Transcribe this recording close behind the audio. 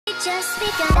Eu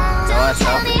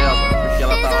achava que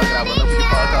ela tava gravando, eu podia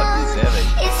falar o que ela quiser, velho.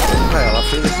 Ela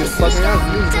fez aquilo pra ganhar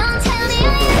views, né, cara?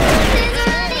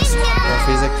 Ela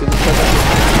fez aquilo pra ganhar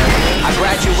views. I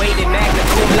graduated magna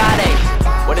cum laude.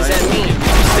 What does that mean?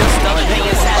 Still stuck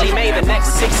paying Sally Mae the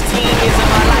next 16 years of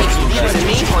my life. Is it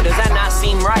me, or does that not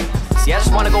seem right? See, I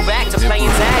just wanna go back to playing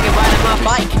tag and riding my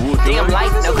bike. Damn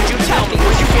life, now could you tell me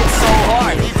where'd you get so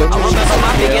hard? I remember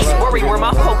my biggest worry were my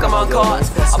Pokemon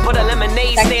cards. I put a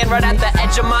lemonade stand right at the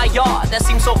edge of my yard. That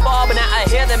seems so far, but now I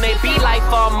hear there may be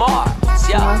life on Mars.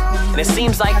 Yeah, and it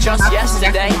seems like just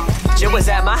yesterday Jit was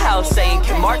at my house saying,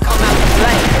 can Mark come out to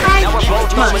play? Now we're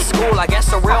both done with school, I guess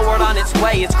the real world on its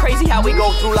way. It's crazy how we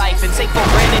go through life and take for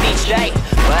granted each day.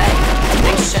 But hey,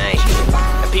 things change,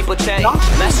 and people change,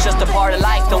 and that's just a part of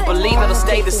life. Don't believe it'll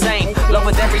stay the same. Love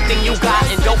with everything you got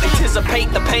and don't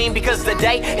anticipate the pain, because the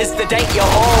day is the day. Your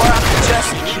whole world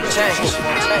just change.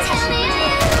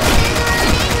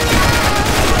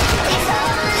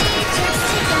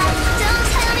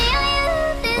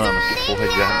 Mano, que porra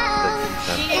de arma daqui,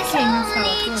 cara. Quem na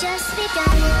sala?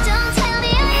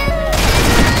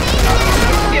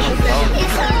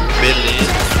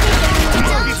 Beleza.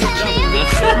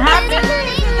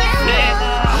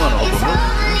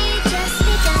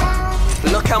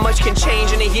 Look how much can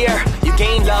change in a year. You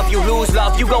gain love, you lose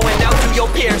love, you going out to your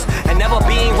peers. And never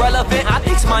being relevant, I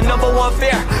think's my #1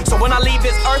 fear. So when I leave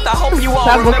this earth, I hope you all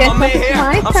remember me here.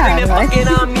 I'm screaming fucking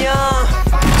I'm young.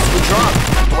 I'm drunk.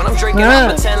 When I'm drinking, I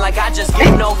pretend like I just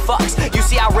give no fucks. You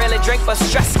see, I rarely drink for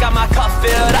stress, got my cup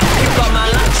filled up. You got my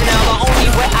lunch, now the only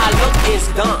way I look is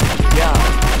dumb. Yeah.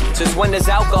 Just when there's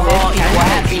alcohol equal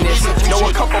happiness. Know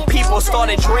a couple people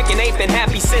started drinking, ain't been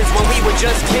happy since when we were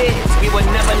just kids. We would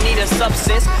never need a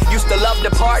substance. Used to love the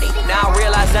party, now I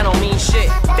realize that don't mean shit.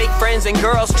 Fake friends and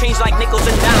girls change like nickels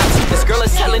and dimes. This girl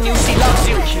is telling you she loves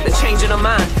you, then changing her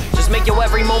mind. Just make your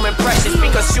every moment precious,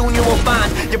 because soon you will find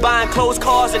you're buying clothes,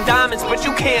 cars, and diamonds, but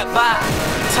you can't buy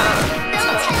time.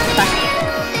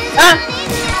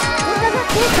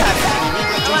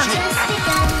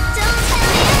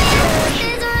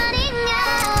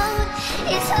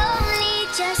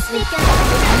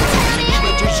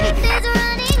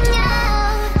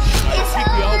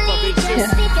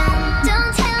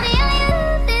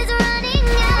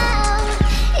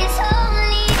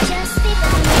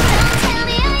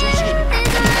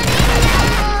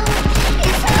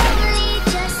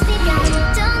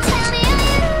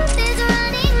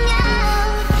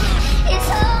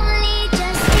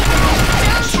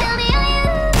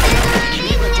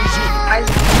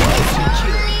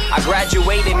 I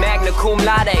graduated magna cum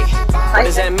laude. What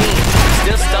does that mean?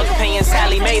 Still stuck paying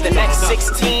Sally Mae the next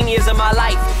 16 years of my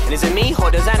life. And is it me,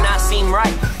 or does that not seem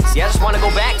right? See, I just wanna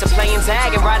go back to playing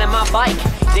tag and riding my bike.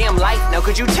 Damn life, now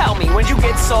could you tell me when'd you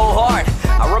get so hard?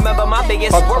 I remember my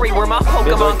biggest worry were my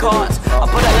Pokemon cards. I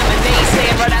put a lemonade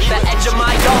stand right at the edge of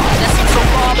my yard. That seems so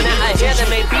far, but now I hear there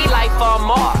may be life on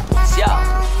Mars. Yeah,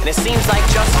 and it seems like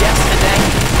just yesterday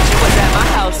She was at my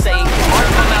house saying, can Mark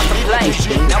come out to play?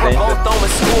 Now we're both done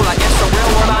with school, I guess the real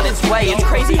world on its way. It's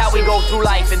crazy how we go through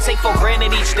life and take for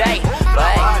granted each day.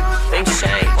 But hey, things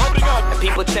change, and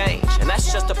people change, and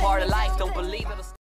that's just a part of life. Don't believe it.